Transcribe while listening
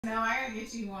No, I gotta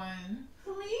get you one.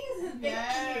 Please and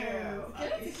thank you.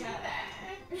 Good together.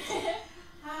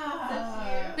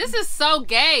 This is so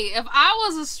gay. If I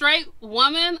was a straight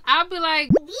woman, I'd be like,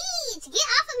 bitch, get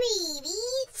off of me,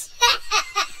 bitch.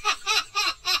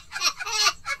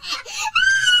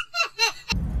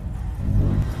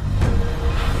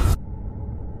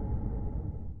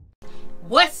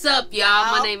 what's up,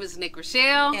 y'all? My name is Nick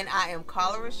Rochelle. And I am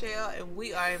Carla Rochelle, and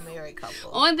we are a married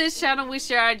couple. On this channel, we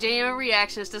share our genuine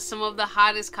reactions to some of the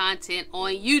hottest content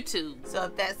on YouTube. So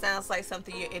if that sounds like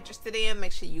something you're interested in,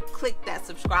 make sure you click that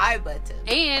subscribe button.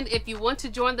 And if you want to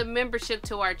join the membership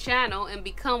to our channel and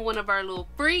become one of our little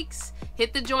freaks,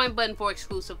 hit the join button for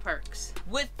exclusive perks.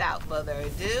 Without further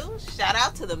ado, shout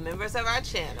out to the members of our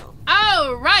channel.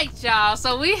 All right, y'all.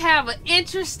 So we have an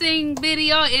interesting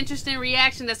video, interesting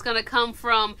reaction that's going to come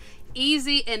from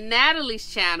Easy and Natalie's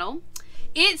channel.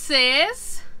 It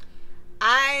says,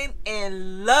 I'm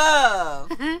in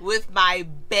love with my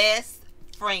best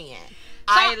friend.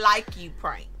 I like you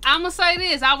prank. I'm gonna say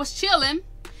this. I was chilling,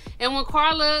 and when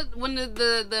the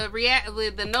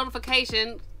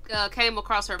notification came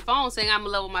across her phone saying I'm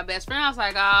in love with my best friend, I was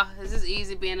like, oh, this is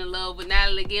Easy being in love with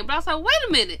Natalie again. But I was like, wait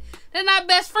a minute, they're not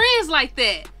best friends like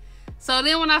that. So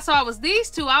then when I saw it was these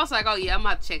two, I was like, oh yeah, I'm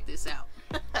about to check this out.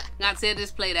 Not till this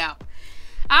played out.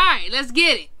 All right, let's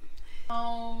get it.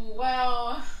 Oh,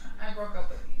 well, I broke up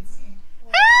with Easy.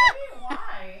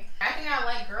 Why? I think I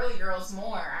like girly girls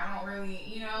more. I don't really,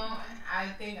 you know, I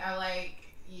think I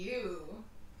like you.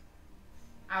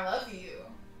 I love you.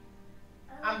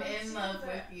 I'm in love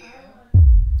with you.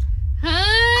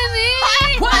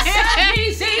 Honey! What's up,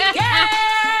 Easy? Gay!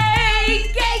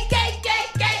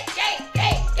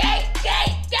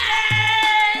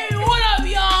 What up,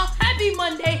 y'all? Happy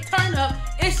Monday. Turn up.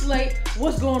 It's late.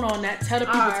 What's going on? That tell the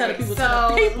people, All tell the right, people, so, tell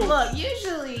the people. Look,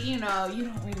 usually, you know, you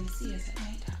don't really see us at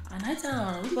nighttime. On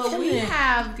nighttime. But we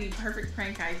have the perfect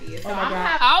prank idea. So Oh my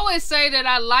God. I always say that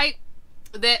I like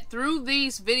that through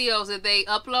these videos that they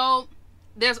upload,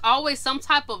 there's always some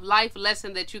type of life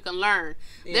lesson that you can learn.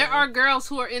 Yeah. There are girls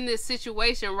who are in this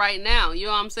situation right now. You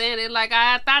know what I'm saying? They're like,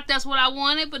 I thought that's what I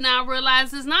wanted, but now I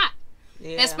realize it's not.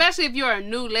 Yeah. Especially if you're a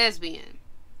new lesbian.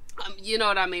 You know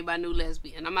what I mean by new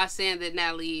lesbian. I'm not saying that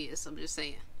Natalie is. I'm just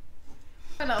saying.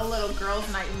 A little girls'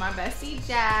 night with my bestie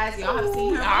Jazz. Y'all have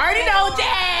seen her. I already know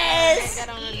Jazz.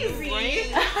 Easy.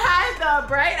 I had the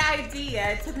bright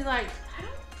idea to be like, why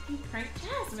don't you prank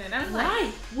Jasmine? I was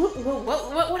like,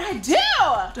 what I do?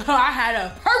 I had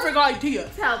a perfect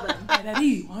idea. Tell them. Hey,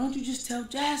 Daddy, why don't you just tell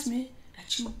Jasmine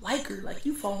that you like her, like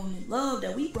you falling in love,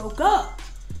 that we broke up.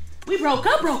 We broke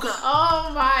up.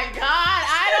 Oh my God.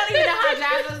 I don't even know how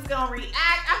Jasmine's gonna react. I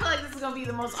feel like this is gonna be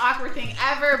the most awkward thing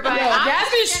ever, but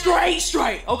Jasmine's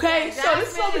straight, okay?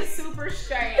 Jasmine is super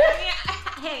straight. I mean,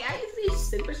 hey, I used to be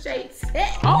super straight.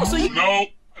 Oh, so you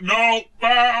No,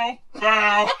 bow.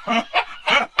 I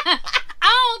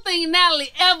don't think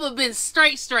Natalie ever been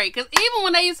straight. Because even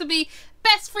when they used to be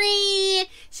best friend,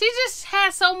 she just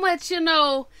had so much,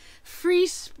 free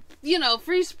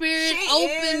spirit,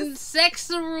 open,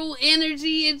 sexual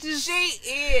energy. It just... She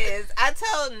is. I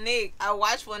told Nick, I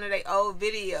watched one of their old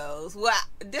videos. Well,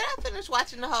 did I finish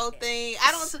watching the whole thing?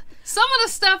 I don't... Some of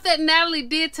the stuff that Natalie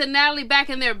did to Natalie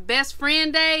back in their best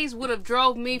friend days would have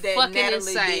drove me fucking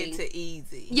insane. Natalie did to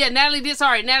Easy. Yeah, Natalie did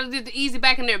to Easy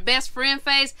back in their best friend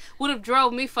phase would have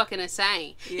drove me fucking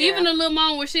insane. Yeah. Even the little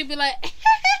moment where she'd be like,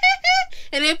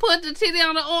 and then put the titty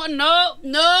on the arm.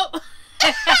 Nope.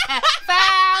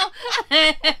 Foul.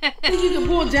 think you can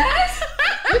pull Jazz?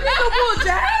 You think you can pull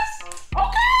Jazz?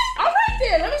 Okay, all right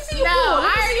then. Let me see you pull.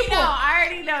 I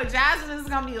already know. Jasmine is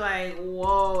gonna be like,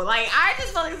 whoa. Like, I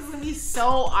just feel like this is gonna be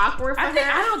so awkward for her.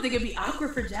 I don't think it'd be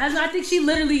awkward for Jasmine. I think she's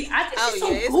so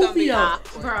it's goofy though.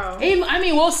 awkward. Bro. I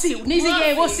mean, we'll see.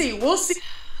 We'll see.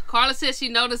 Carla says she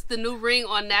noticed the new ring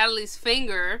on Natalie's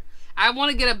finger. I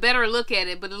want to get a better look at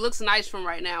it, but it looks nice from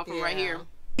right now, right here.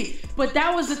 But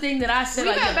that was the thing that I said.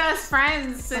 We've been best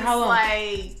friends since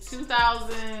like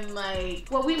 2000.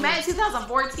 Well, we met in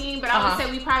 2014, but I would say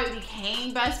we probably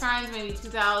became best friends maybe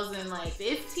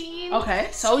 2015. Okay,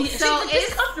 so it's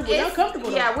comfortable. You're comfortable.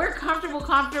 Yeah, we're comfortable,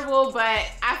 but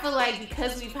I feel like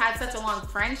because we've had such a long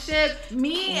friendship,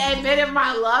 me admitting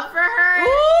my love for her,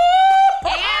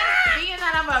 and being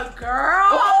that I'm a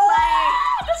girl,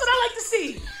 that's what I like to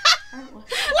see. I'm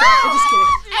just kidding.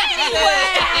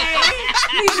 Anyway.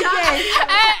 I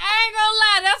ain't gonna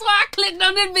lie, that's why I clicked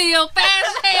on this video fast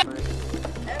as hell.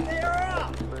 And they're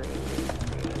up.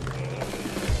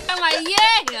 I'm like,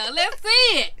 yeah, let's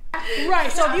see it.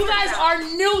 Right, so if you guys are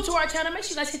new to our channel, make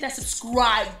sure you guys hit that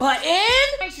subscribe button.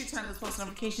 Make sure you turn those post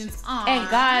notifications on. And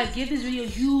guys, give this video a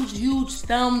huge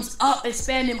thumbs up and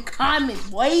spam them comments,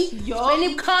 boy. Spam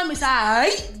them comments,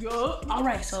 alright?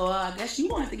 Alright, so I guess you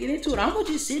won't have to get into it. I'm gonna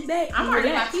just sit back. I'm already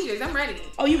in my PJs. I'm ready.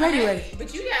 Oh, you ready?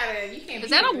 But you can't. Is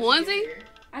that a onesie?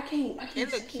 I can't.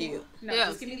 It look cute. No, Yeah.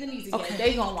 just give me the knees again. Okay.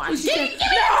 They gonna watch.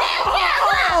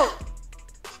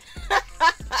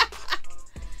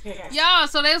 Y'all,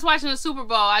 so they was watching the Super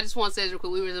Bowl. I just want to say this real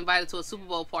quick. We was invited to a Super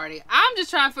Bowl party. I'm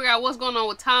just trying to figure out what's going on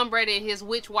with Tom Brady and his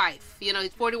witch wife. You know,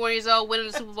 he's 41 years old, winning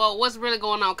the Super Bowl. What's really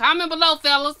going on? Comment below,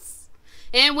 fellas.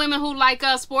 And women who like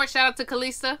sports. Shout out to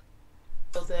Kalista.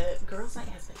 So the girls' night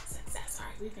has been a success. All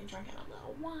right, we've been drinking a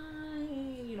little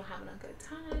wine, you know, having a good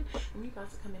time. And we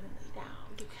about to come in and lay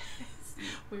down because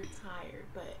we're tired,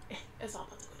 but it's all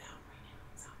about to go down right now.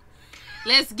 So.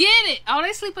 Let's get it. Oh,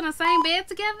 they sleep in the same bed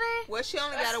together? Well, she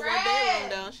only got a one Best bedroom,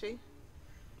 friend. don't she?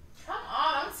 Come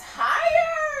on, I'm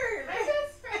tired.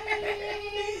 Best friend,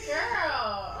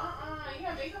 girl. You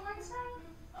have makeup on your friend?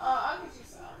 I'll get you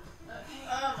some.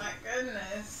 Oh my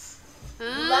goodness. Lord,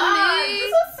 Honey.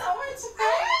 this is so much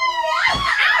fun.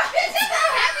 This is a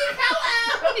happy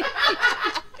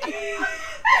pillow.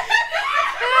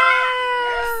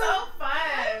 You're so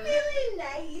fun. Really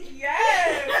nice.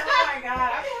 Yes. Oh my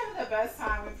god. I've been having the best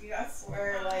time with you. I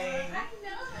swear. Like,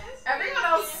 everyone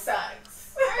else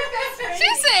sucks.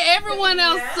 She said everyone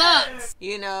else Yes. sucks.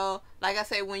 You know, like I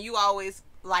say, when you always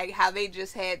like how they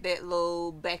just had that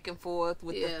little back and forth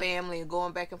with the Yeah. family and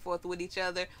going back and forth with each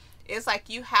other. It's like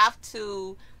you have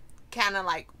to kind of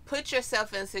like put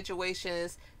yourself in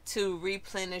situations to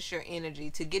replenish your energy,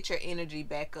 to get your energy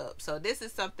back up. So this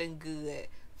is something good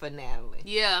for Natalie.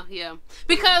 Yeah.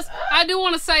 Because I do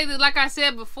want to say that, like I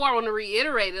said before, I want to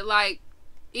reiterate it. Like,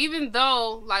 even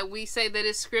though, like, we say that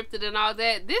it's scripted and all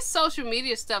that, this social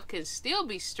media stuff can still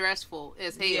be stressful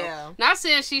as hell. Yeah. Not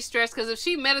saying she's stressed, because if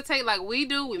she meditate like we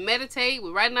do, we meditate, we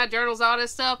write in our journals, all that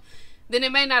stuff, then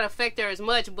it may not affect her as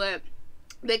much, but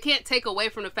they can't take away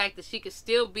from the fact that she could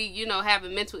still be, you know,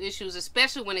 having mental issues,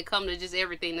 especially when it comes to just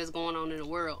everything that's going on in the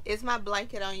world. Is my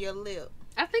blanket on your lip?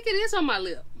 I think it is on my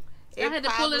lip. I had to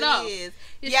pull it off. Is.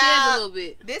 It Yeah, sheds a little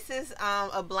bit. This is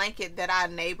a blanket that our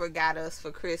neighbor got us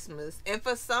for Christmas. And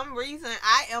for some reason,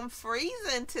 I am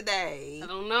freezing today. I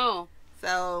don't know.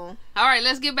 So, All right,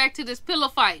 let's get back to this pillow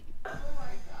fight. Oh my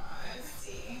god.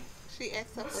 See. she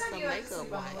asked us for What time some you like to makeup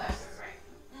sleep on wipes. the left or right?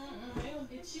 They don't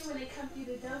get you when they come through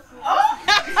the door. Oh! Oh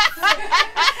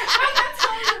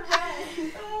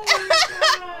my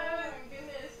god.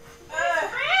 Goodness. What? Oh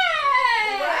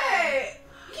my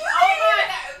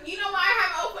god. You know why I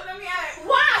haven't opened them yet?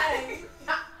 Why? I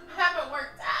haven't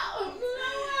worked out.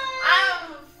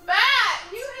 I'm fat.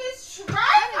 You is right. I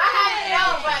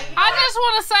haven't, but I just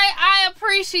want to say I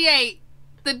appreciate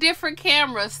the different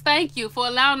cameras. Thank you for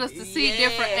allowing us to see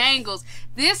different Yes. angles.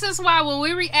 This is why when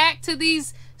we react to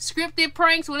these scripted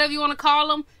pranks, whatever you want to call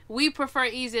them, we prefer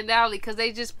Easy and Natalie because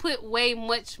they just put way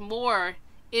much more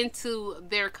into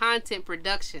their content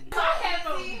production.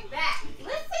 headphones back.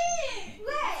 Listen.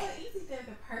 What? They're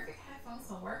the perfect headphones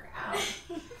to work out.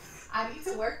 I need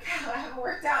to work out. I haven't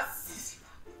worked out since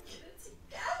we get it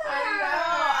together. I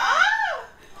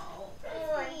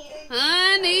know.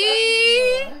 Honey.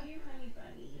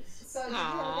 So you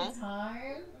have a good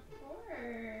time? Of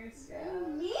course.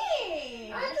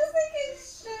 Yeah. I just think it's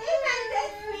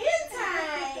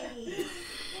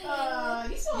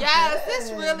you so Yes, good. this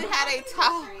really how they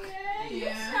talk.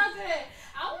 Yeah. good.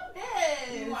 I want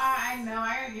this. I know. I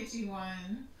gotta get you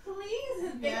one. Please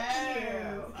and thank Yes.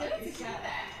 you. Get it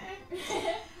together.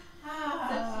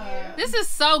 Ah. This is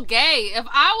so gay. If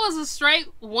I was a straight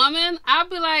woman, I'd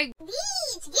be like,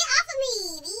 Beach, get off of me,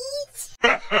 beach.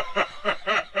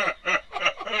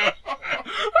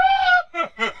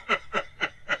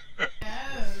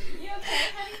 You okay,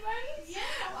 honey bunny?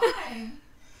 Yeah, why?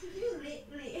 You lit.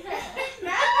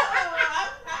 No,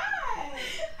 I'm not.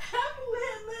 I'm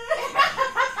lit.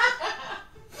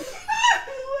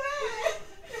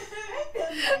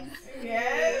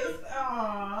 Yes.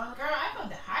 Aw. Girl, I feel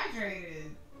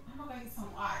dehydrated. I'm gonna go get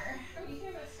some water.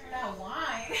 That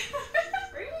wine.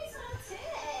 Bring me some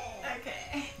tea.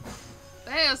 Okay.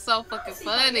 they are so fucking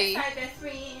funny. Sorry, best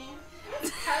friend.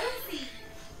 It's cozy.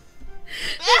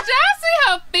 Did y'all see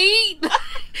her feet?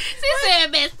 She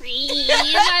said, best friend.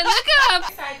 Like, look at her.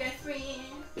 Sorry, best friend.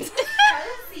 It's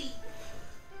cozy.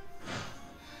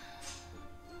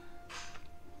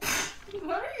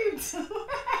 What are you doing?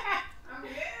 I'm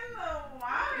getting the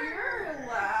water. You're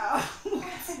loud.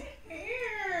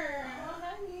 Here. Oh,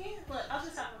 honey. Look, I'll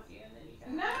just talk with you and then you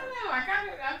can. No. I got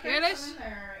it. I'll Here, get that's- some in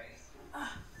there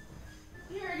already.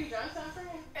 You already drunk something?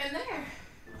 In there.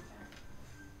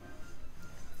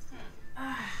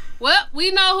 Well,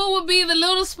 we know who would be the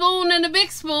little spoon and the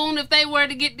big spoon if they were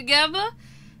to get together.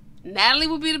 Natalie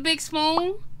would be the big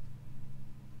spoon.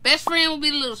 Best friend would be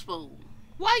the little spoon.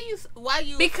 Why you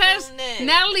Because assume that?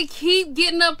 Natalie keep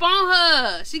getting up on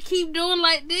her. She keep doing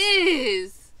like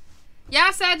this.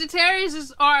 Y'all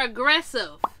Sagittarius are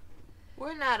aggressive.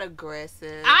 We're not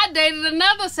aggressive. I dated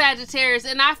another Sagittarius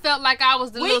and I felt like I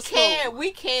was the little spoon.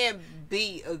 We can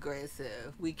be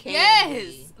aggressive. We can be.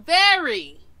 Yes,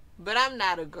 very. But I'm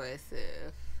not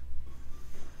aggressive.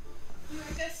 You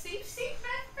want to sleep, best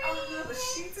friend? Oh, the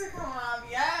sheets are coming off.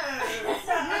 Yes.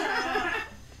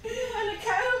 You want to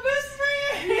cuddle, best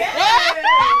friend?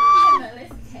 Yes.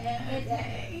 Let's cuddle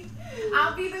today.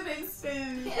 I'll be the big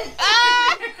spoon.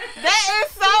 That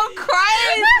is so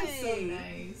crazy. So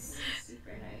nice.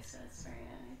 Super nice, best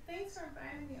friend. Thanks for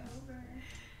inviting me over.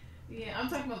 Yeah, I'm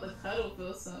talking about the cuddle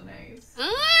feels so nice.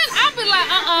 I'll be like,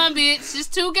 bitch. It's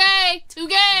too gay. Too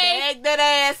gay. Bag that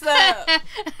ass up.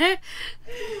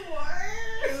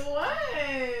 What?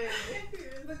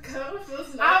 The cuddle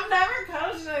feels nice. I've never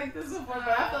cuddled you like this before,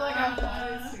 but I feel like I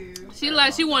wanted to.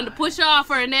 She wanted to push off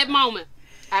her in that moment.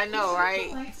 I know,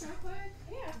 right? Like, real quick?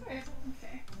 Yeah, of course.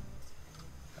 Okay.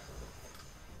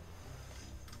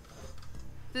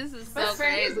 This is so Best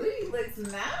friend, your crazy. booty looks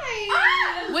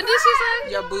nice. What did she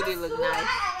say? Your booty look nice.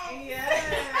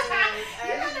 Yes.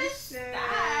 As you should.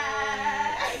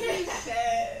 As you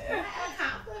should.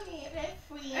 Compliment, best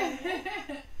friend.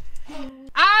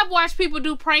 I've watched people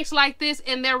do pranks like this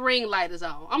and their ring light is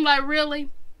on. I'm like, really?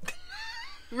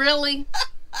 Really?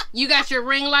 You got your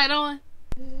ring light on?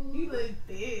 You look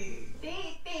big.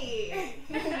 Big.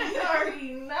 You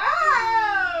already know.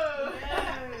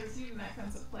 Yes. You did not come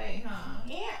to play, huh?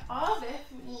 Yeah, all best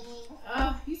friend.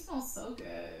 Oh, you smell so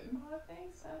good. Oh,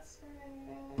 thanks, best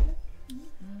friend.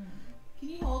 Can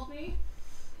you hold me?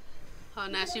 Oh,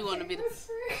 now she want to be the...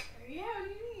 Yeah, what do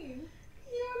you mean?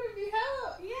 You want to be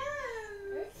held? Yes.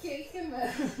 Okay, come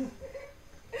on.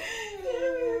 Give me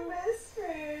your best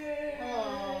friend.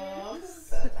 Aww.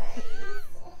 So nice.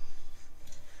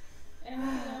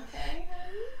 Everything okay,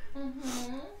 honey?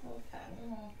 Mm-hmm. Okay.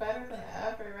 Better than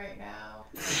ever right now.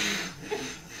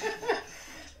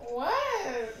 What?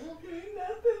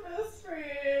 Nothing, best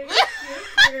friend.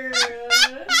 Good girl.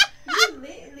 You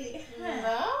lit.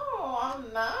 No, I'm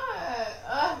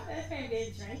not. Best friend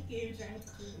been drinking.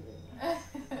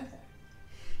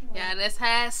 Yeah, that's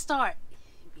how it start.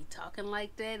 Be talking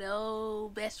like that. Oh,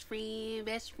 best friend.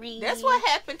 That's what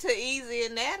happened to Easy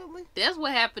and Natalie. That's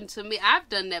what happened to me. I've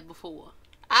done that before.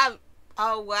 I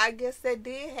guess that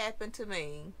did happen to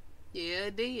me. Yeah,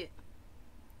 it did.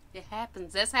 It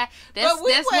happens. That's one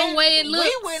wouldn't- way it looks.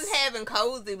 We wasn't having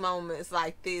cozy moments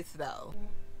like this though.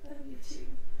 Love you too.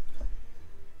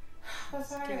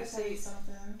 That's why I gotta tell you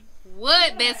something.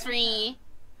 What, best friend?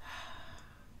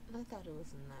 I thought it was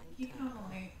You night. kind of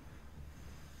like.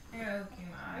 I gotta look in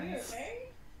my eyes. okay?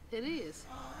 It is.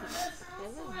 That sounds so It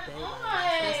was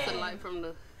nice. That's the light from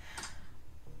the...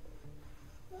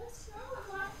 What's wrong with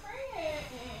my friend?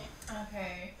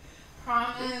 Okay.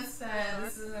 Promise that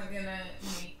this isn't gonna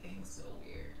make things so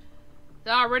weird. I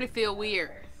already feel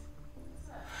weird.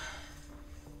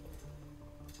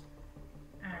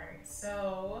 Alright,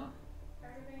 so.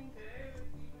 Everything good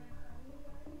with you and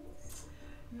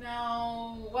honey?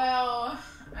 No, well,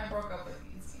 I broke up with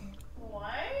Easy.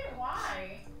 What?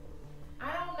 Why?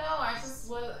 I don't know. I just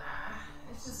was.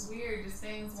 It's just weird. Just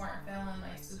things weren't feeling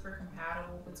like super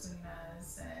compatible between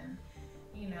us, and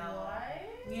you know. What?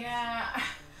 Yeah.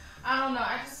 I don't know.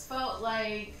 I just felt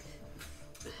like.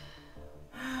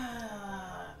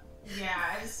 Yeah,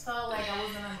 I just felt like I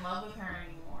wasn't in love with her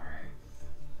anymore.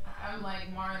 I'm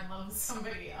like more in love with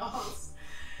somebody else.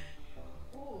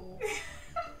 Ooh.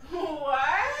 What?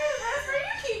 That's where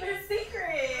you keep it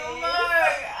secret.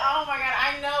 Look, oh my god,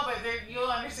 I know, but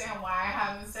you'll understand why I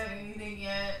haven't said anything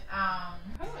yet. I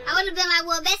would have been like,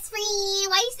 well, best friend,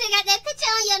 why you still got that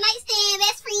picture on your nightstand,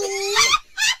 best friend?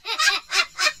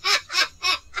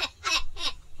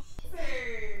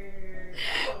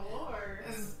 Oh Lord,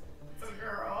 it's a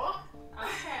girl.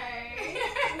 Okay.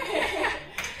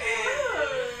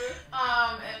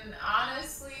 And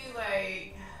honestly,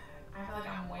 like, I feel like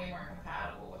I'm way more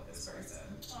compatible with this person.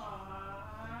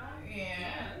 Aww.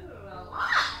 Yeah. This is a lot.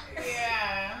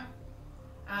 Yeah.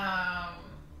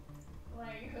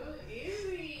 Like, who is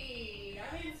he?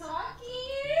 Are we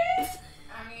talking?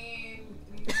 I mean,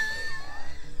 we can say that.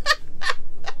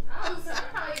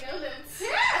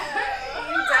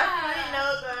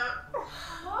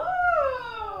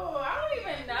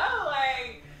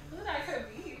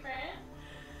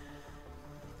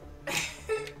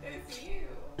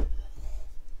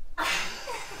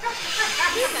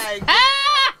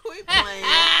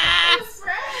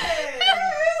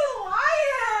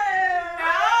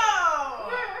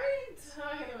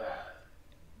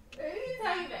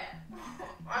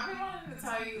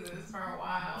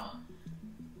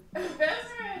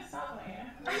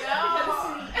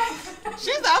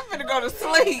 go to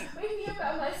sleep. Wake me up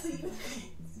out my sleep.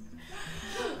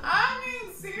 I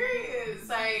mean, serious.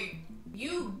 Like,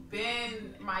 you've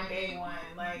been my day one.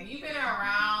 Like, you've been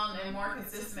around and more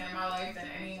consistent in my life than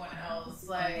anyone else.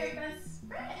 Like, Your best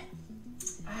friend.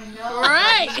 I know.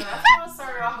 Right. That's how it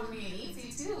started off with me and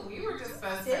Easy, too. We were just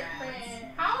best friends.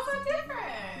 Different. How was that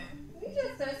different? We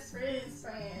just best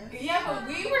friends. Yeah, but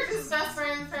we were just best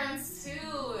friends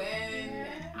too. And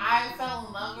I fell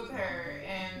in love with her.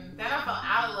 And then I fell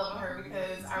out of love with her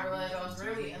because I realized I was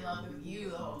really in love with you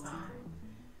the whole time.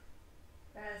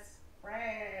 Best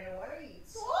friend. What are you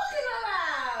talking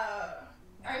about?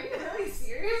 Are you really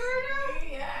serious right now?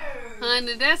 Yes.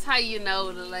 Honey, that's how you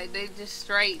know that, like, they just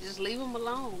straight. Just leave them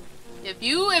alone. If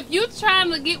you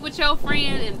trying to get with your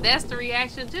friend and that's the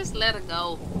reaction, just let her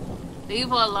go. Leave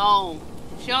her alone.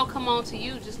 If she don't come on to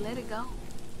you, just let it go.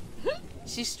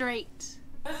 She's straight.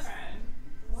 Best friend.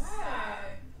 What?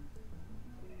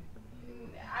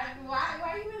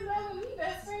 Why you in love with me,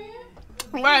 best friend?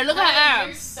 Right, look at her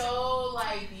You're abs. so,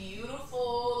 like,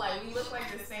 beautiful. Like, we look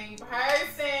like the same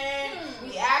person.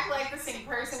 We act like the same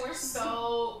person. We're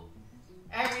so...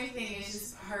 Everything is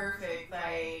just perfect.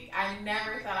 Like, I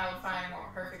never thought I would find a more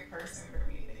perfect person for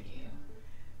me than you.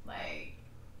 Like...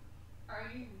 Are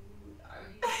you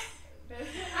I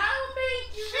don't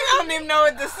think you. She don't even know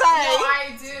what to say. No,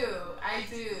 I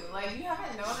do. Like, you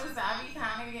haven't noticed that I be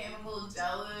kind of getting a little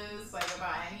jealous, like,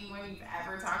 about anyone you've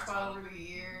ever talked about over the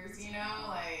years, you know?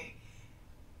 Like,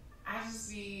 I just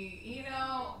be, you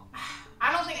know,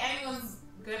 I don't think anyone's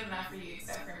good enough for you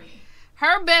except for me.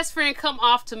 Her best friend come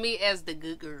off to me as the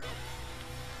good girl.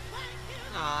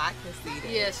 Oh, I can see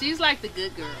that. Yeah, she's like the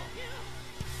good girl.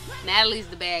 Natalie's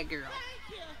the bad girl.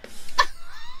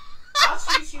 I'll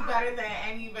treat you better than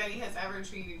anybody has ever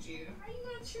treated you. How you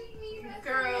gonna treat me, best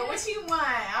Girl, friend? what you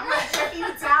want? I'm gonna check you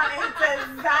down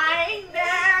and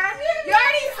designer. You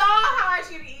already saw how I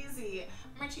treat Easy.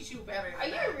 I'm gonna treat you better. Are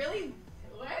you really?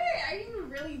 What? Are you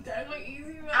really done with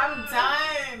Easy? I'm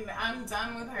done. I'm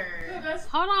done with her. Best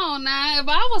Hold on now. If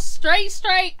I was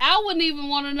straight, I wouldn't even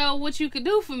want to know what you could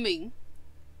do for me.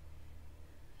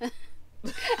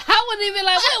 I wouldn't even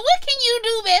like, what can you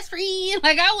do, best friend?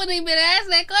 Like, I wouldn't even ask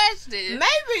that question.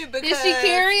 Maybe because... Is she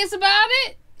curious about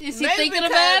it? Is she thinking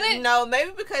about it? No,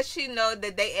 maybe because she know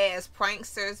that they ask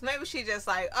pranksters. Maybe she just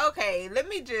like, okay, let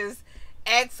me just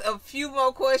ask a few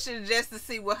more questions just to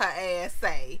see what her ass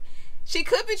say. She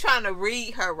could be trying to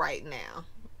read her right now.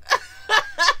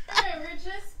 friend, we're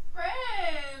just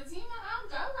friends. You know, I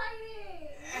don't go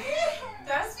like it.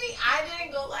 That's me. I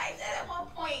didn't go like that at one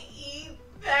point either.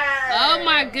 Oh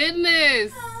my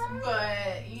goodness.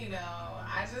 But, you know,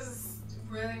 I just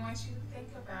really want you to think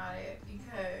about it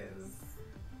because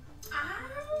I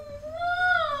don't know.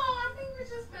 I think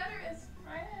we're just better as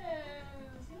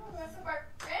friends. You don't mess up our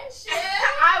friendship.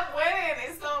 I wouldn't.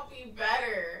 It's gonna be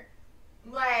better.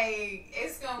 Like,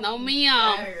 it's gonna No, be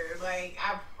meow. better. Like,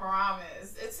 I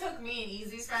promise. It took me and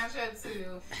Easy's friendship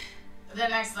to the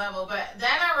next level, but then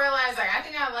I realized, like, I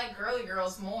think I like girly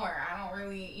girls more. I don't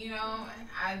really, you know,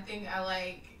 I think I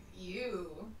like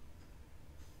you.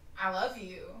 I love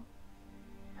you.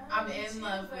 I'm in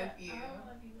love with you. I don't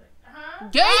love you like, huh?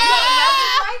 Yeah.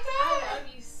 I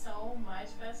love you so much,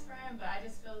 best friend, but I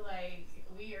just feel like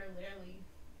we are literally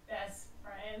best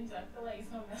friends. I feel like it's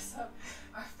gonna mess up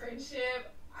our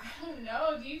friendship. I don't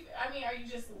know. Are you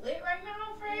just lit right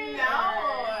now, friend?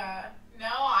 No,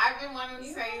 I've been wanting to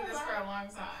You say know this what? for a long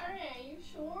time. Friend, you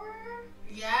sure?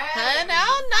 Yes. Honey,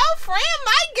 no, friend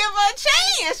might give her a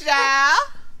chance,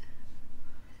 y'all.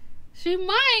 She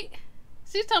might.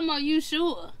 She's talking about you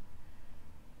sure.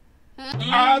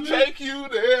 I'll take you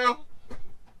there.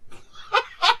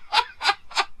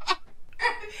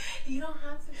 You don't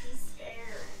have to be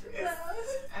scared.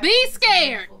 I Be think it's a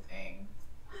scared. beautiful thing.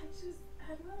 I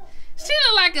don't know. She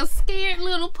look like a scared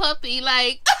little puppy.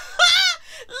 Like,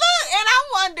 Look, and I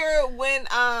wonder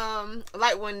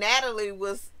when Natalie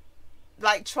was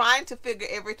like trying to figure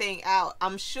everything out,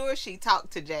 I'm sure she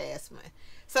talked to Jasmine.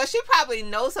 So she probably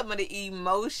knows some of the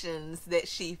emotions that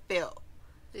she felt.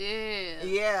 yeah.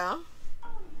 Yeah.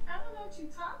 I don't know what you're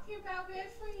talking about,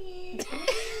 best friend.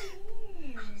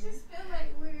 I just feel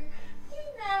like we're,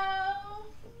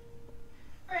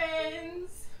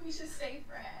 friends. We should stay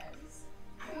friends.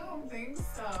 I don't think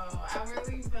so. I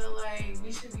really feel like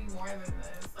we should be more than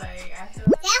this. Like, I feel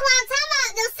That's what I'm talking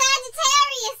about. Those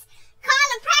Sagittarius.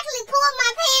 Carla practically pulled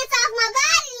my pants off my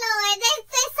body, Lord.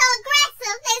 They so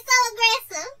aggressive. They so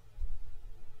aggressive.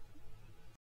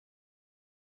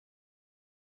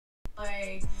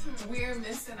 like we're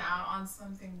missing out on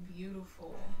something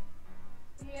beautiful.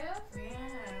 Yeah?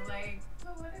 Yeah, like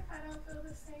But what if I don't feel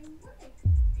the same way?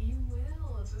 you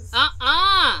will. Just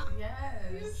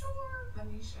Yes. You sure?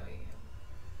 Let me show you.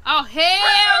 Oh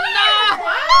hell no!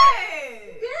 What?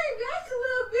 Very back a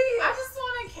little bit. I just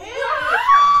want to kiss.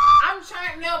 I'm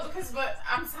trying, but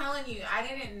I'm telling you, I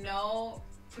didn't know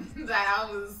that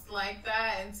I was like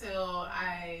that until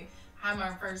I had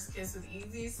my first kiss with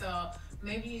Easy. So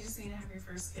maybe you just need to have your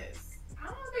first kiss. I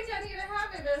don't think I need to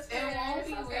have it, best friend. It won't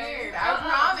be It's okay. weird. I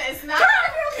promise. Not.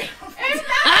 It's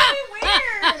not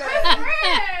weird. Best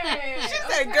friend. She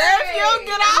said, "Girl, if you don't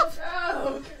get off."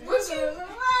 Oh, What do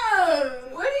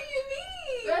you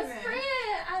mean? best friend,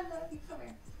 I love you. Come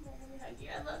here. Come here, let me hug you.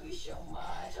 I love you so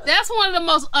much. That's one of the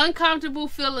most uncomfortable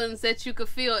feelings that you could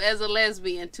feel as a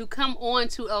lesbian, to come on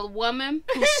to a woman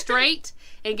who's straight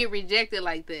and get rejected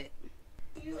like that.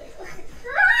 You like, okay.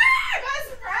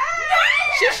 Best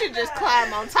friend. She should just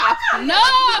climb on top. No!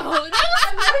 Hold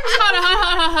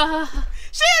on.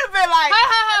 She'd have been like,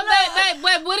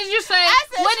 Wait, what did you say? I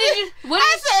said What did you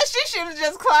said she should have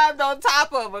just climbed on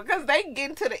top of her, because they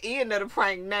getting to the end of the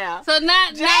prank now. So now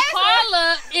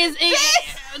Carla Jasmine.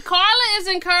 Carla is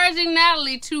encouraging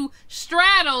Natalie to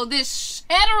straddle this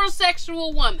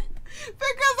heterosexual woman. Because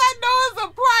I know it's a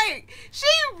prank. She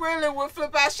really would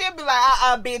flip out. She'd be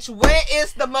like, bitch, where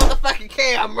is the motherfucking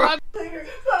camera?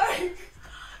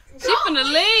 She finna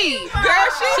leave. Girl,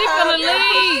 She finna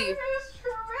leave.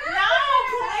 No,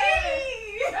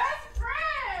 please. Best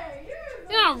friend.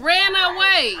 You done ran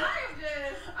away.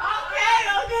 Okay.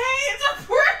 It's a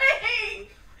prank.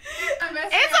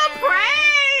 It's a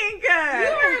prank.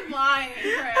 You're lying,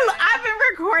 Craig. I've been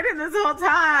recording this whole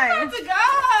time. To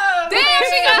go. Damn,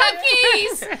 she got her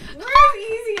keys. Where's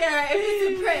easier if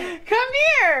it's a prank? Come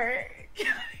here.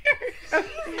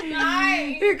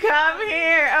 Nice. You come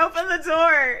here. Open the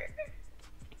door.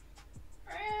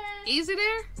 Easy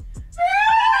there?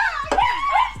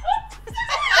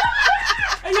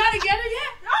 Are y'all together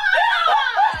yet?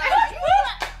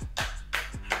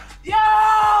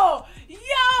 Yo!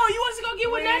 You want us to go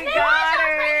get with that? Got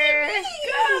her.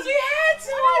 Girls, we had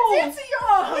to.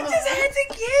 We just had to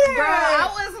get her. Bro, I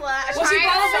was like, Was she trying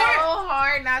falling so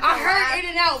hard not to I heard laugh. in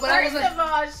and out, but I was First like, of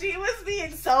all, she was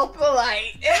being so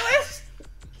polite. It was.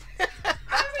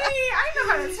 I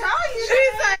know how to tell you.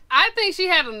 She's like, I think she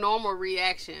had a normal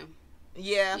reaction.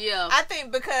 yeah. Yeah. I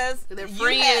think because They're you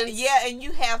friends. and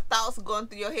you have thoughts going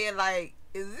through your head like,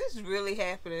 is this really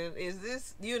happening? Is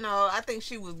this, I think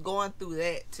she was going through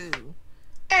that too.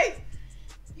 Hey.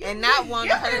 And not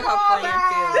wanting to hurt her friend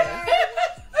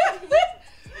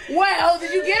feelings. well,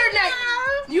 did you get her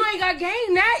that? You ain't got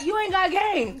game, Nat. You ain't got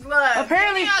game. Look,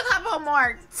 Apparently- give me a couple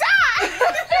more time. Oh,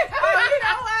 you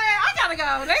know what? I gotta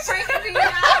go. They pranking me now.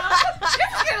 This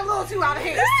is getting a little too out of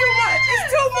hand. It's too much. It's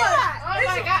too much. Oh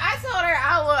my God. I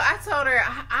told her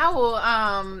I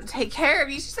will take care of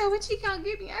you. She said, what you gonna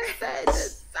give me? I said,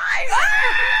 just sign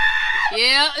it.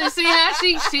 Yeah, you see how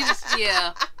she just,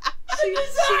 yeah. She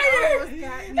almost got me. Yeah,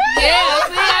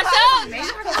 see how Maybe I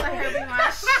can let her be my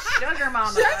sugar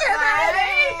mama.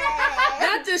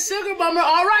 Not the sugar bummer.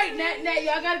 All right, Nat,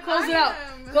 y'all gotta close it out.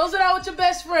 Close it out with your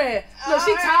best friend. Look,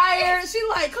 she tired. She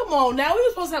like, come on now. We were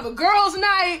supposed to have a girls'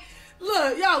 night.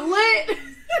 Look, y'all lit.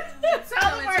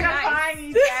 Tell them where to find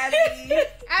you, Jazzy.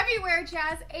 Everywhere,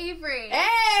 Jazz Avery.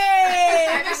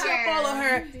 Hey, make sure to follow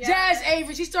her. Jazz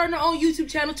Avery. She's starting her own YouTube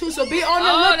channel too, so be on the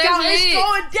lookout. that's It's it.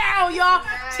 going down, y'all.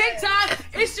 TikTok,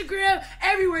 Instagram,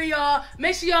 everywhere, y'all.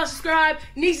 Make sure y'all subscribe.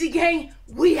 Neezy Gang,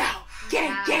 we out.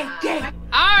 Gang, gang, gang.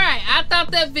 All right, I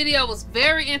thought that video was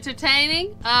very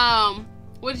entertaining.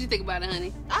 What did you think about it,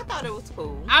 honey? I thought it was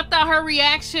cool. I thought her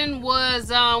reaction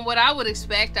was what I would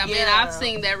expect. I mean, Yeah. I've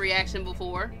seen that reaction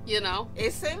before,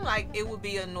 It seemed like it would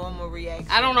be a normal reaction.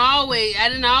 I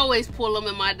didn't always pull them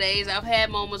in my days. I've had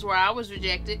moments where I was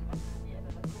rejected.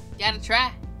 Gotta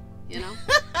try,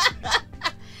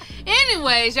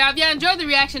 Anyways, y'all, if y'all enjoyed the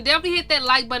reaction, definitely hit that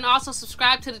like button. Also,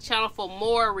 subscribe to the channel for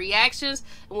more reactions.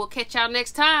 And we'll catch y'all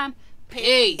next time.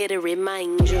 Peace. Here to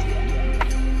remind you,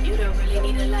 you don't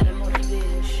really need a lot of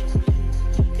motivation.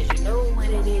 Cause you know what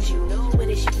it is, you know what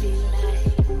it should feel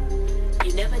like.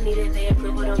 You never needed their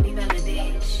approval, don't need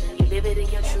validation. You live it in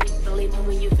your truth, only move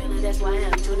when you feel it. That's why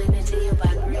I'm tuning into your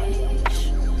vibration.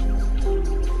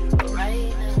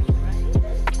 Right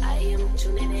now, I am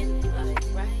tuning in,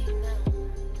 right?